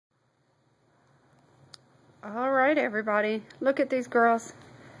All right, everybody. Look at these girls.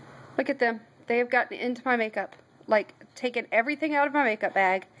 Look at them. They have gotten into my makeup. Like, taken everything out of my makeup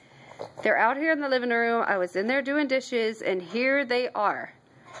bag. They're out here in the living room. I was in there doing dishes, and here they are.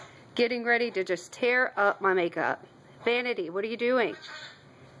 Getting ready to just tear up my makeup. Vanity, what are you doing?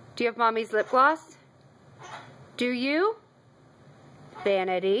 Do you have Mommy's lip gloss? Do you?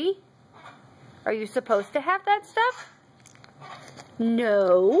 Vanity? Are you supposed to have that stuff?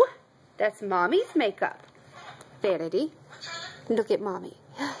 No. That's Mommy's makeup. Vanity, look at Mommy.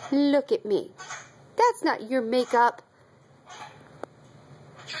 Look at me. That's not your makeup.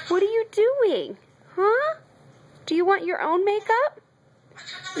 What are you doing? Huh? Do you want your own makeup?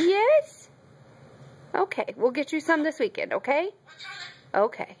 Yes? Okay, we'll get you some this weekend, okay?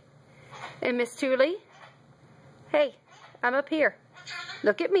 Okay. And Miss Thule? Hey, I'm up here.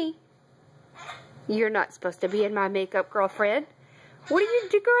 Look at me. You're not supposed to be in my makeup, girlfriend. What are you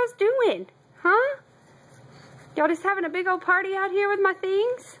girls doing? Huh? Y'all just having a big old party out here with my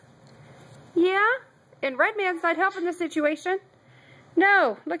things? Yeah? And Redman's not helping the situation?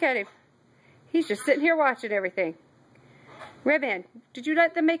 No, look at him. He's just sitting here watching everything. Redman, did you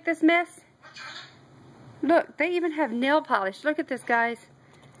let them make this mess? Look, they even have nail polish. Look at this, guys.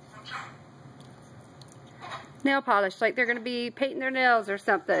 Nail polish, like they're going to be painting their nails or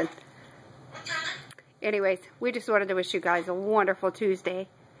something. Anyways, we just wanted to wish you guys a wonderful Tuesday.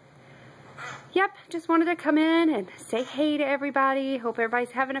 Yep, just wanted to come in and say hey to everybody. Hope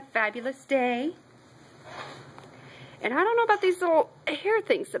everybody's having a fabulous day. And I don't know about these little hair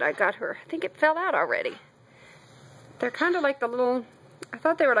things that I got her. I think it fell out already. They're kind of like the little, I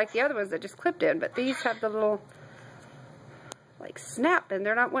thought they were like the other ones that just clipped in, but these have the little, like, snap, and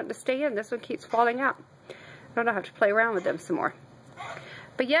they're not wanting to stay in. This one keeps falling out. I don't know, I have to play around with them some more.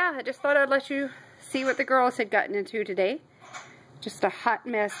 But yeah, I just thought I'd let you see what the girls had gotten into today. Just a hot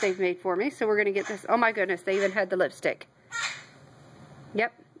mess they've made for me. So we're going to get this. Oh my goodness, they even had the lipstick.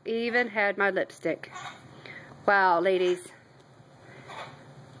 Yep, even had my lipstick. Wow, ladies.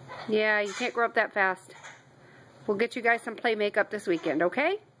 Yeah, you can't grow up that fast. We'll get you guys some play makeup this weekend,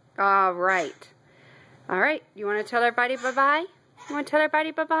 okay? All right. All right, you want to tell everybody bye-bye? You want to tell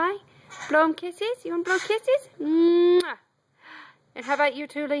everybody bye-bye? Blow them kisses? You want to blow kisses? Mwah. And how about you,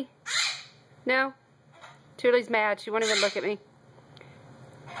 Thule? No? Thule's mad. She won't even look at me.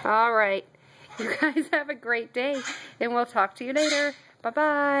 All right. You guys have a great day, and we'll talk to you later.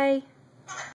 Bye-bye.